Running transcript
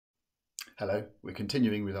Hello, we're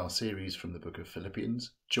continuing with our series from the book of Philippians,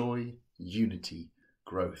 Joy, Unity,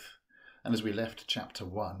 Growth. And as we left chapter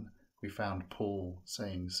 1, we found Paul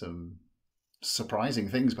saying some surprising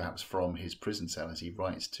things perhaps from his prison cell as he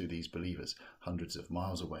writes to these believers hundreds of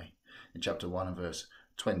miles away. In chapter 1 and verse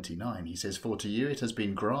 29, he says, "For to you it has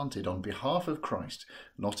been granted on behalf of Christ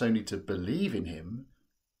not only to believe in him,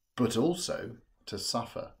 but also to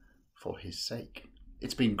suffer for his sake."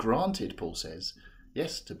 It's been granted, Paul says,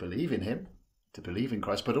 yes, to believe in him, to believe in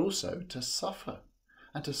Christ, but also to suffer,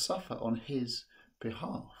 and to suffer on his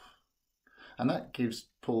behalf. And that gives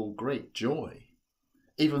Paul great joy,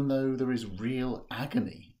 even though there is real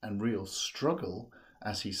agony and real struggle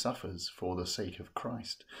as he suffers for the sake of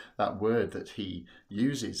Christ. That word that he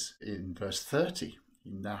uses in verse 30,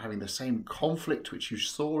 now having the same conflict which you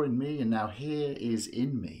saw in me and now here is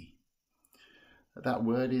in me. That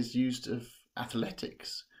word is used of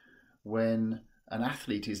athletics, when an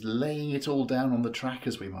athlete is laying it all down on the track,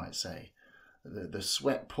 as we might say, the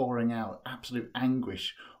sweat pouring out, absolute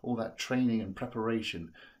anguish, all that training and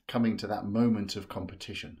preparation coming to that moment of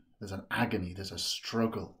competition. There's an agony, there's a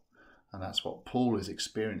struggle, and that's what Paul is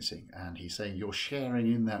experiencing, and he's saying, you're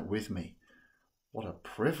sharing in that with me. What a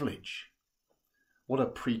privilege. What a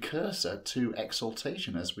precursor to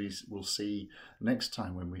exaltation, as we will see next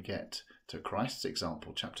time when we get to Christ's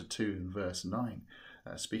example, chapter 2 and verse 9.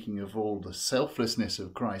 Speaking of all the selflessness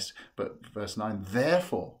of Christ, but verse 9,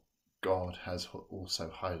 therefore God has also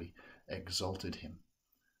highly exalted him.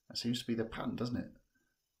 That seems to be the pattern, doesn't it?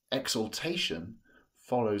 Exaltation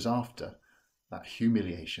follows after that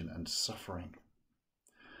humiliation and suffering.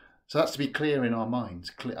 So that's to be clear in our minds,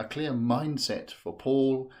 a clear mindset for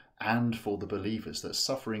Paul and for the believers, that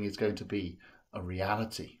suffering is going to be a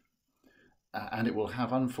reality. And it will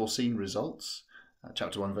have unforeseen results.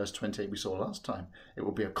 Chapter 1 verse 28 we saw last time. It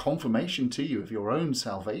will be a confirmation to you of your own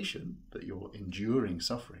salvation that you're enduring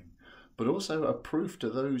suffering, but also a proof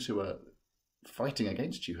to those who are fighting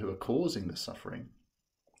against you, who are causing the suffering,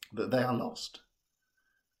 that they are lost.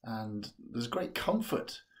 And there's great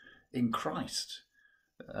comfort in Christ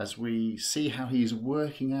as we see how he is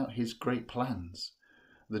working out his great plans,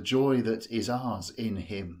 the joy that is ours in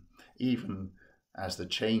him, even as the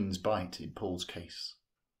chains bite in Paul's case,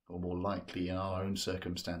 or more likely in our own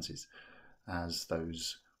circumstances, as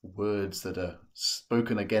those words that are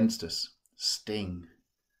spoken against us sting,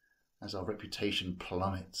 as our reputation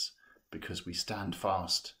plummets because we stand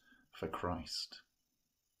fast for Christ.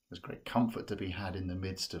 There's great comfort to be had in the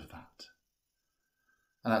midst of that.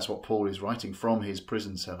 And that's what Paul is writing from his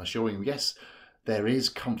prison cell, assuring, yes, there is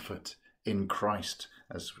comfort in Christ,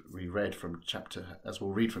 as we'll read from chapter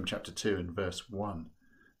 2 and verse 1.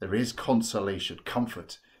 There is consolation,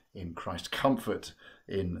 comfort in Christ, comfort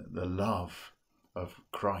in the love of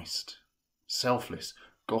Christ, selfless,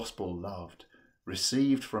 gospel loved,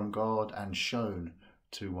 received from God and shown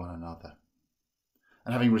to one another.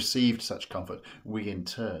 And having received such comfort, we in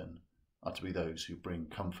turn are to be those who bring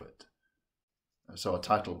comfort. So our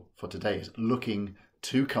title for today is Looking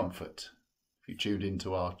to Comfort. If you tuned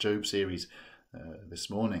into our Job series this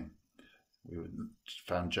morning, we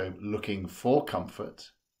found Job looking for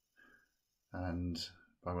comfort, and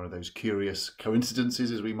by one of those curious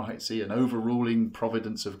coincidences, as we might see, an overruling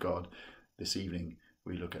providence of God, this evening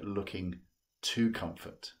we look at looking to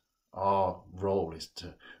comfort. Our role is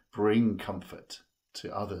to bring comfort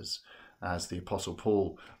to others, as the Apostle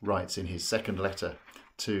Paul writes in his second letter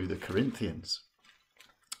to the Corinthians.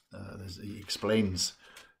 He explains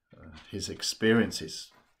his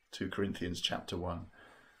experiences, 2 Corinthians chapter 1,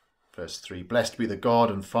 verse 3. Blessed be the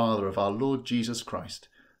God and Father of our Lord Jesus Christ,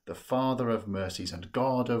 the Father of mercies and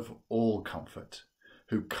God of all comfort,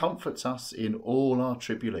 who comforts us in all our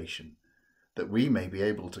tribulation, that we may be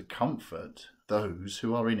able to comfort those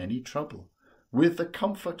who are in any trouble, with the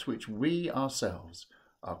comfort which we ourselves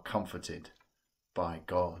are comforted by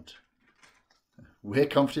God. We're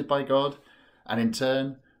comforted by God, and in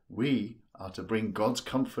turn, we are to bring God's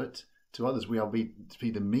comfort to others. We are to be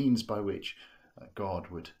the means by which God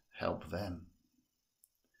would help them.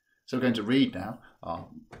 So we're going to read now our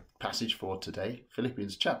passage for today,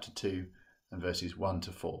 Philippians chapter 2 and verses 1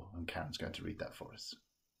 to 4. And Karen's going to read that for us.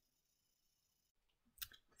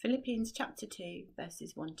 Philippians chapter 2,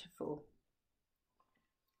 verses 1 to 4.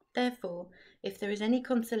 Therefore, if there is any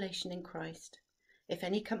consolation in Christ, if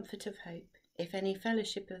any comfort of hope, if any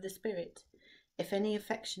fellowship of the Spirit, if any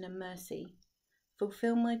affection and mercy,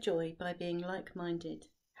 fulfill my joy by being like-minded,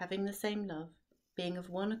 having the same love, being of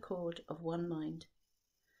one accord, of one mind.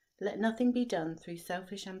 Let nothing be done through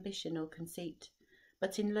selfish ambition or conceit,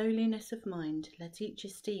 but in lowliness of mind let each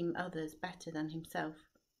esteem others better than himself.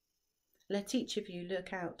 let each of you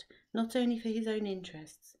look out not only for his own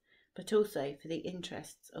interests, but also for the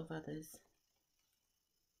interests of others.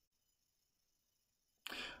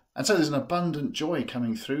 And so there's an abundant joy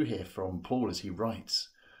coming through here from Paul as he writes.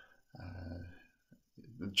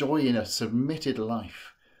 The joy in a submitted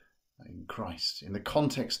life in Christ, in the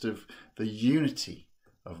context of the unity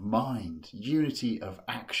of mind, unity of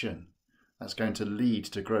action. That's going to lead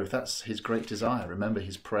to growth. That's his great desire. Remember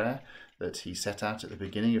his prayer that he set out at the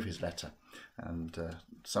beginning of his letter and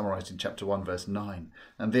summarised in chapter 1, verse 9.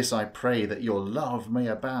 And this I pray, that your love may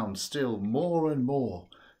abound still more and more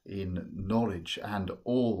in knowledge and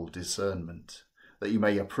all discernment, that you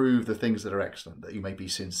may approve the things that are excellent, that you may be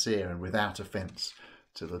sincere and without offence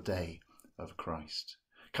to the day of Christ.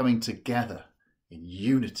 Coming together in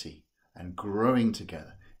unity and growing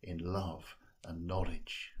together in love and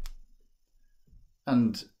knowledge.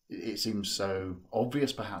 And it seems so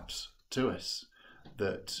obvious perhaps to us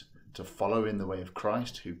that to follow in the way of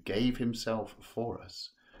Christ, who gave himself for us,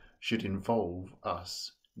 should involve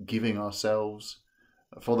us giving ourselves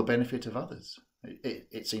for the benefit of others.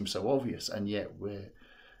 It seems so obvious, and yet we're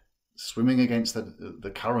swimming against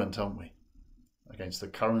the current, aren't we? Against the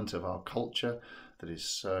current of our culture that is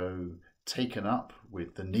so taken up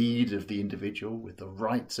with the need of the individual, with the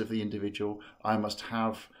rights of the individual. I must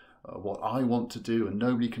have what I want to do and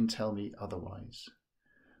nobody can tell me otherwise.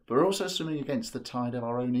 But we're also swimming against the tide of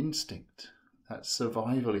our own instinct, that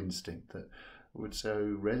survival instinct that would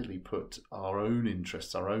so readily put our own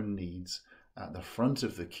interests, our own needs at the front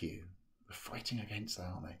of the queue. We're fighting against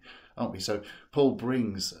that, aren't we? So Paul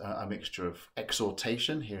brings a mixture of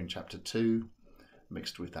exhortation here in chapter 2,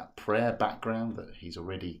 mixed with that prayer background that he's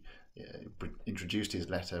already introduced his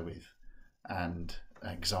letter with, and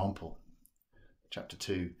example. Chapter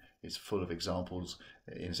 2 is full of examples.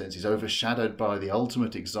 In a sense, he's overshadowed by the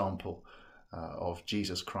ultimate example of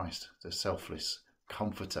Jesus Christ, the selfless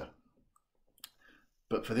comforter.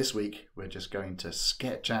 But for this week, we're just going to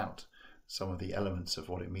sketch out some of the elements of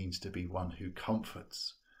what it means to be one who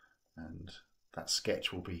comforts. And that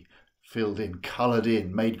sketch will be filled in, coloured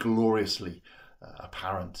in, made gloriously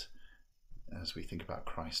apparent as we think about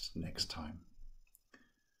Christ next time.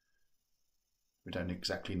 We don't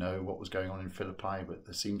exactly know what was going on in Philippi, but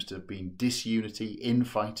there seems to have been disunity,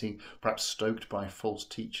 infighting, perhaps stoked by false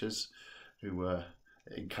teachers who were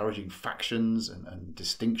encouraging factions and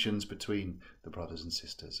distinctions between the brothers and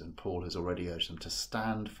sisters. And Paul has already urged them to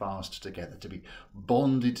stand fast together, to be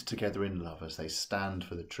bonded together in love as they stand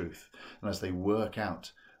for the truth and as they work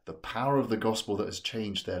out the power of the gospel that has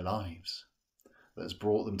changed their lives, that has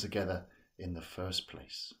brought them together in the first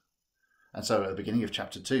place. And so at the beginning of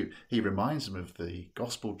chapter 2, he reminds them of the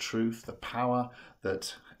gospel truth, the power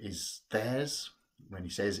that is theirs. When he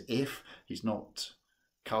says if, he's not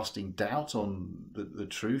casting doubt on the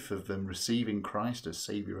truth of them receiving Christ as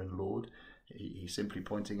Saviour and Lord. He's simply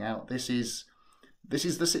pointing out this is the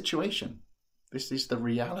situation. This is the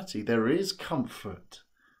reality. There is comfort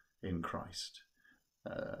in Christ.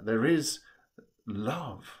 There is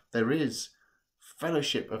love. There is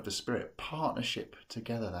fellowship of the Spirit, partnership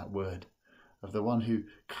together, that word, of the one who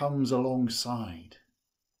comes alongside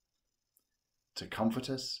to comfort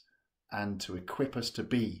us and to equip us to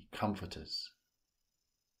be comforters.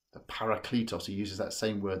 The parakletos, he uses that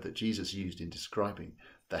same word that Jesus used in describing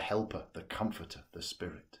the helper, the comforter, the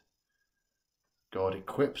Spirit. God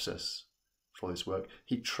equips us for this work.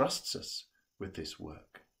 He trusts us with this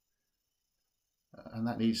work. And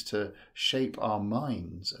that needs to shape our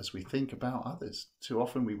minds as we think about others. Too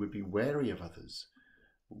often we would be wary of others,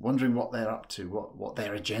 wondering what they're up to, what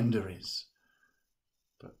their agenda is.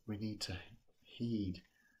 But we need to heed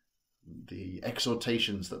the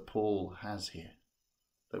exhortations that Paul has here,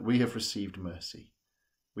 that we have received mercy.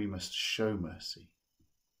 We must show mercy.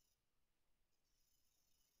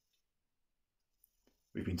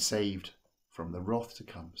 We've been saved from the wrath to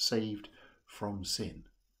come, saved from sin.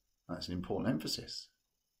 That's an important emphasis.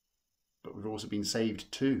 But we've also been saved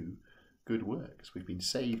to good works. We've been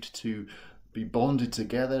saved to be bonded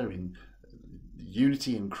together in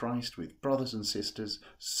unity in Christ with brothers and sisters,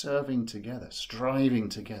 serving together, striving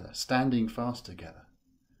together, standing fast together,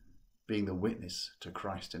 being the witness to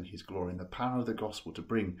Christ and his glory, and the power of the gospel to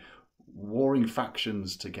bring warring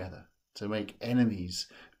factions together, to make enemies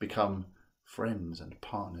become friends and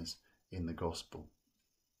partners in the gospel.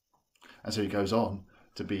 And so he goes on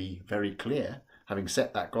to be very clear, having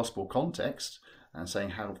set that gospel context and saying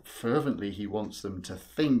how fervently he wants them to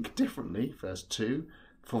think differently. Verse 2,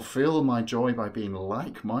 fulfill my joy by being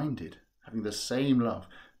like-minded, having the same love,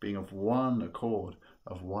 being of one accord,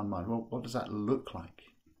 of one mind. Well, what does that look like?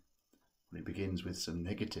 Well, it begins with some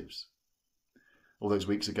negatives. All those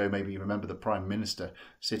weeks ago, maybe you remember the Prime Minister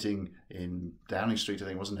sitting in Downing Street, I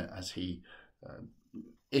think, wasn't it, as he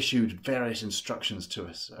issued various instructions to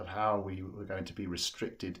us of how we were going to be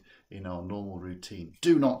restricted in our normal routine.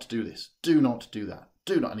 Do not do this. Do not do that.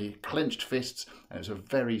 Do not. And he clenched fists, and it was a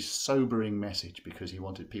very sobering message because he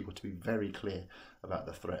wanted people to be very clear about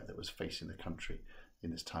the threat that was facing the country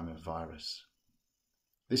in this time of virus.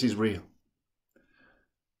 This is real.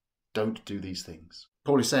 Don't do these things.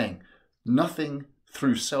 Paul is saying, nothing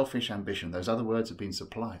through selfish ambition. Those other words have been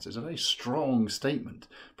supplied. So it's a very strong statement,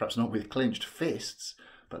 perhaps not with clenched fists,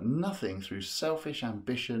 but nothing through selfish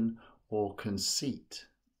ambition or conceit,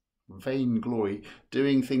 vainglory,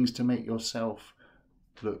 doing things to make yourself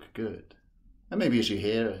look good. And maybe as you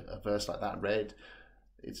hear a verse like that read,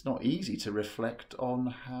 it's not easy to reflect on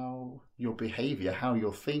how your behaviour, how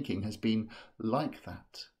your thinking has been like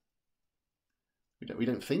that. We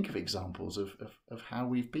don't think of examples of how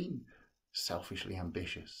we've been selfishly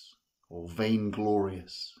ambitious or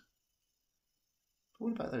vainglorious. But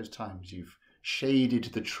what about those times you've shaded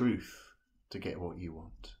the truth to get what you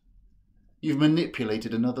want? You've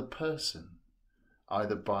manipulated another person,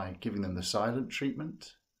 either by giving them the silent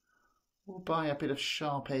treatment or by a bit of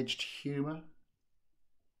sharp-edged humour.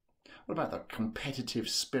 What about that competitive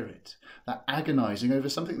spirit, that agonising over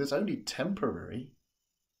something that's only temporary?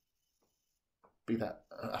 Be that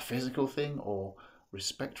a physical thing or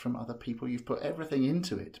respect from other people. You've put everything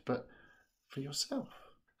into it, but for yourself.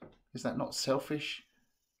 Is that not selfish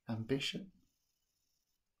ambition?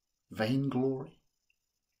 Vainglory?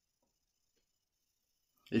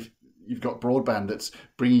 If you've got broadband that's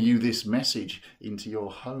bringing you this message into your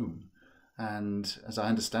home, and as I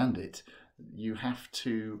understand it, you have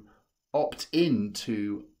to opt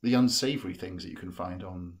into the unsavoury things that you can find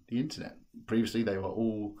on the internet. Previously they were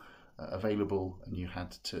all available and you had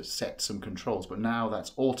to set some controls, but now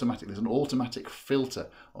that's automatic. There's an automatic filter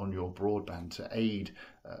on your broadband to aid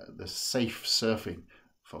the safe surfing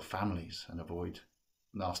for families and avoid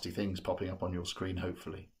nasty things popping up on your screen,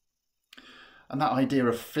 hopefully. And that idea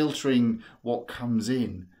of filtering what comes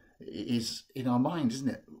in is in our minds, isn't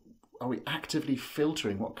it? Are we actively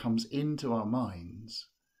filtering what comes into our minds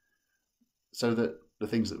so that the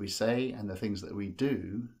things that we say and the things that we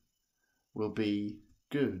do will be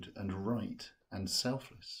good and right and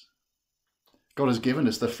selfless? God has given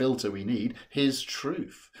us the filter we need, His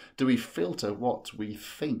truth. Do we filter what we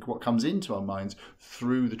think, what comes into our minds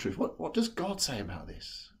through the truth? What does God say about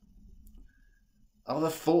this? Are the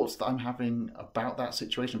thoughts that I'm having about that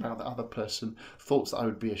situation, about that other person, thoughts that I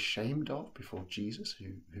would be ashamed of before Jesus,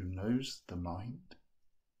 who knows the mind?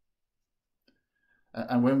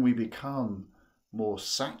 And when we become more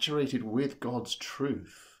saturated with God's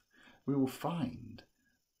truth, we will find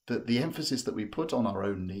that the emphasis that we put on our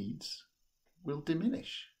own needs will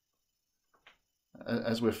diminish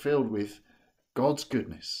as we're filled with God's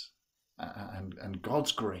goodness and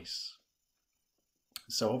God's grace.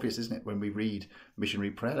 It's so obvious, isn't it, when we read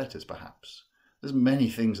missionary prayer letters, perhaps. There's many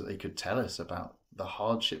things that they could tell us about the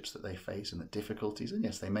hardships that they face and the difficulties. And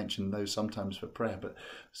yes, they mention those sometimes for prayer, but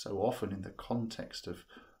so often in the context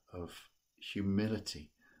of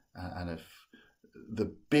humility and of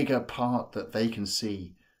the bigger part that they can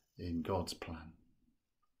see in God's plan.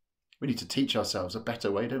 We need to teach ourselves a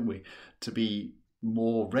better way, don't we, to be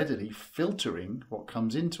more readily filtering what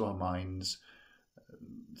comes into our minds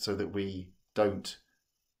so that we don't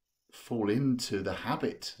fall into the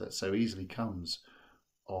habit that so easily comes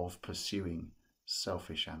of pursuing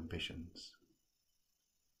selfish ambitions.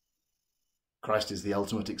 Christ is the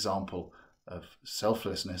ultimate example of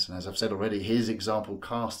selflessness, and as I've said already, his example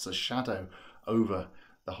casts a shadow over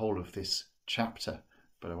the whole of this chapter,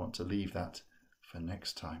 but I want to leave that for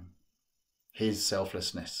next time. His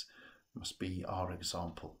selflessness must be our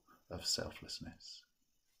example of selflessness.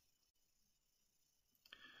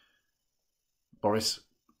 Boris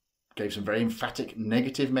gave some very emphatic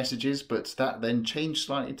negative messages, but that then changed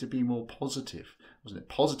slightly to be more positive, wasn't it?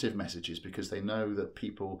 Positive messages, because they know that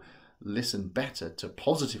people listen better to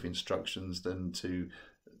positive instructions than to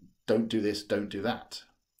don't do this, don't do that.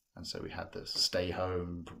 And so we had the stay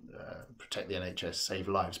home, protect the NHS, save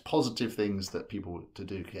lives, positive things that people were to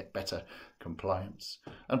do to get better compliance.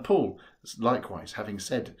 And Paul, likewise, having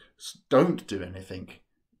said don't do anything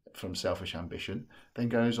from selfish ambition, then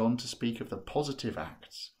goes on to speak of the positive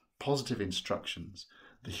acts, positive instructions,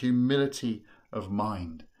 the humility of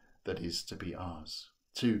mind that is to be ours.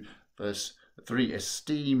 2 verse 3,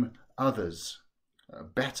 esteem others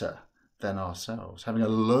better than ourselves, having a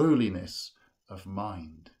lowliness of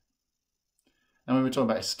mind. And when we're talking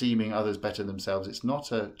about esteeming others better than themselves, it's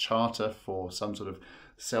not a charter for some sort of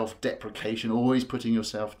self-deprecation, always putting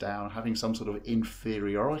yourself down, having some sort of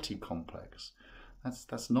inferiority complex.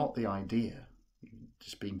 That's not the idea.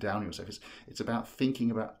 Just being down on yourself. It's about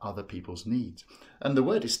thinking about other people's needs. And the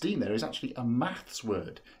word esteem there is actually a maths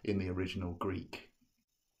word in the original Greek.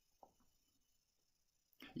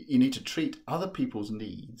 You need to treat other people's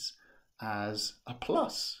needs as a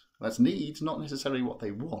plus. That's needs, not necessarily what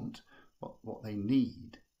they want, but what they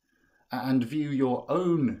need. And view your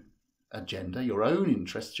own agenda, your own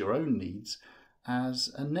interests, your own needs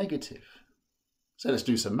as a negative. So let's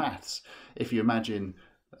do some maths. If you imagine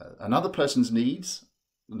another person's needs,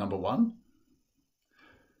 number one,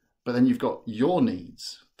 but then you've got your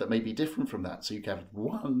needs that may be different from that. So you have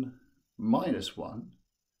 1 minus 1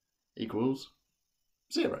 equals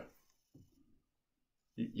 0.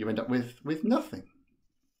 You end up with nothing.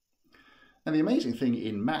 And the amazing thing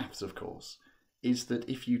in maths, of course, is that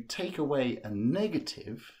if you take away a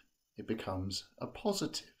negative, it becomes a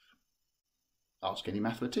positive. Ask any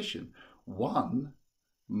mathematician. 1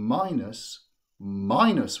 minus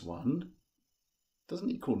minus 1 doesn't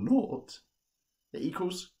equal 0. It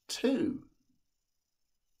equals 2.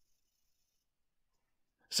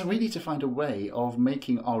 So we need to find a way of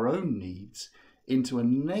making our own needs into a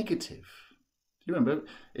negative. Do you remember,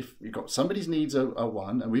 if you've got somebody's needs are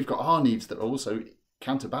 1 and we've got our needs that are also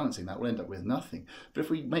counterbalancing that, we'll end up with nothing. But if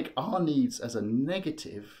we make our needs as a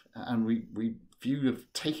negative and we view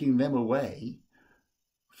of taking them away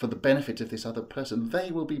for the benefit of this other person, they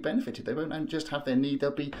will be benefited. They won't just have their need, they'll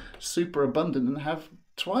be super abundant and have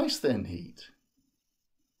twice their need.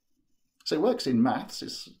 So it works in maths.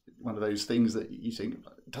 It's one of those things that you think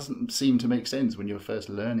doesn't seem to make sense when you're first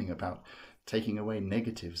learning about taking away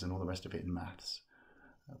negatives and all the rest of it in maths.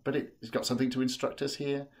 But it's got something to instruct us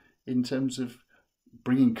here in terms of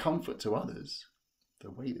bringing comfort to others. The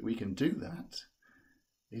way that we can do that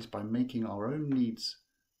is by making our own needs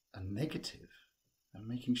a negative and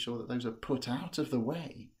making sure that those are put out of the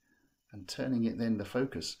way and turning it then the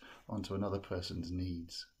focus onto another person's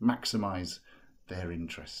needs, maximize their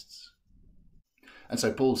interests. And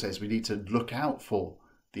so Paul says we need to look out for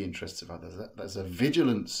the interests of others. There's a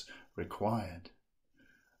vigilance required.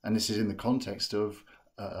 And this is in the context of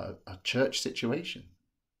a church situation.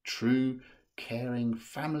 True, caring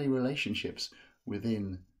family relationships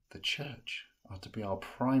within the church are to be our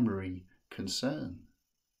primary concern.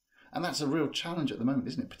 And that's a real challenge at the moment,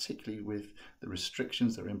 isn't it? Particularly with the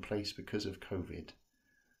restrictions that are in place because of COVID.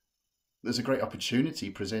 There's a great opportunity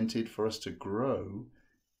presented for us to grow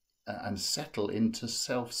and settle into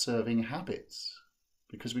self-serving habits,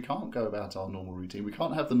 because we can't go about our normal routine. We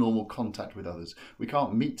can't have the normal contact with others. We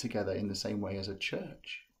can't meet together in the same way as a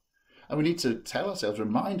church. And we need to tell ourselves,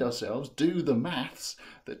 remind ourselves, do the maths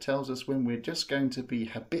that tells us when we're just going to be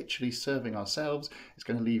habitually serving ourselves, it's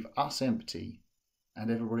going to leave us empty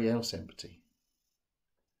and everybody else empty.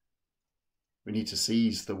 We need to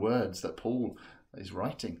seize the words that Paul is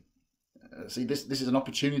writing. See, this is an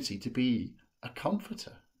opportunity to be a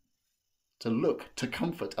comforter, to look to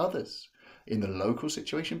comfort others in the local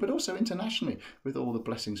situation, but also internationally with all the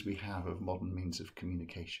blessings we have of modern means of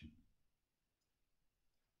communication.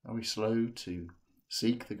 Are we slow to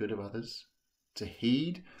seek the good of others, to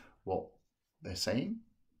heed what they're saying,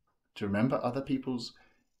 to remember other people's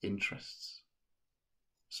interests,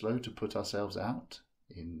 slow to put ourselves out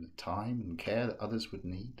in the time and care that others would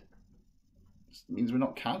need? It means we're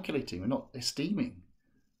not calculating, we're not esteeming.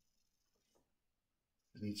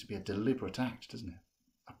 It needs to be a deliberate act, doesn't it?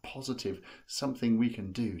 A positive, something we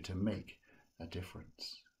can do to make a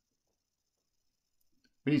difference.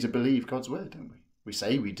 We need to believe God's word, don't we? We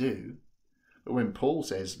say we do, but when Paul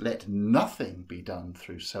says, let nothing be done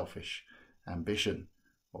through selfish ambition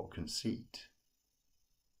or conceit,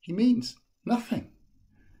 he means nothing.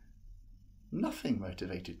 Nothing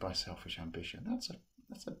motivated by selfish ambition.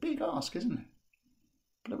 That's a big ask, isn't it?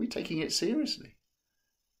 But are we taking it seriously?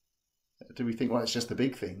 Do we think, well, it's just the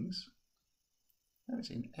big things? No,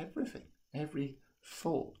 it's in everything, every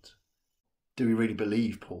thought. Do we really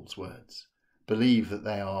believe Paul's words? Believe that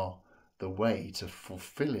they are the way to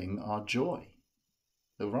fulfilling our joy,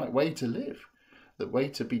 the right way to live, the way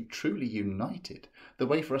to be truly united, the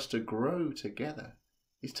way for us to grow together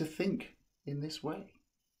is to think in this way.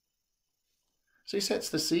 So he sets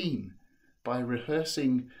the scene by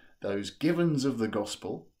rehearsing those givens of the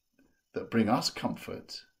gospel that bring us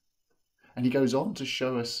comfort. And he goes on to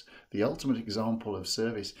show us the ultimate example of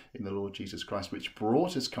service in the Lord Jesus Christ, which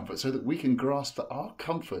brought us comfort, so that we can grasp that our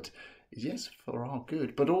comfort is, yes, for our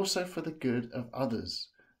good, but also for the good of others,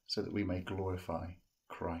 so that we may glorify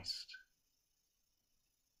Christ.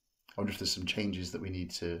 I wonder if there's some changes that we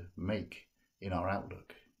need to make in our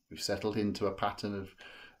outlook. We've settled into a pattern of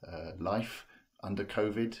life under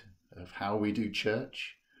COVID, of how we do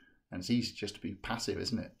church. And it's easy just to be passive,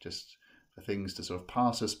 isn't it? Just for things to sort of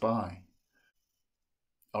pass us by.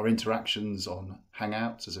 Our interactions on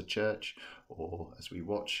Hangouts as a church, or as we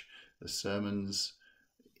watch the sermons,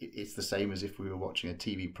 it's the same as if we were watching a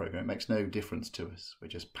TV program. It makes no difference to us. We're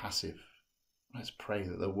just passive. Let's pray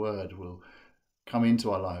that the word will come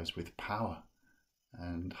into our lives with power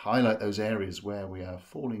and highlight those areas where we are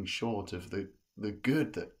falling short of the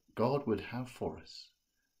good that God would have for us.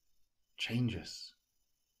 Change us,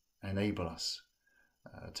 enable us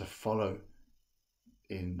to follow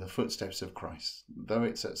in the footsteps of Christ, though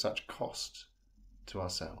it's at such cost to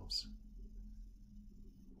ourselves,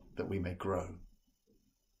 that we may grow,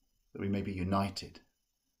 that we may be united,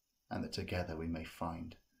 and that together we may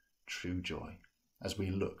find true joy as we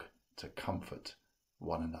look to comfort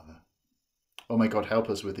one another. Oh, may God help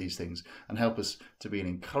us with these things and help us to be an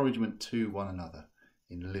encouragement to one another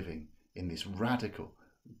in living in this radical,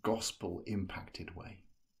 gospel-impacted way.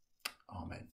 Amen.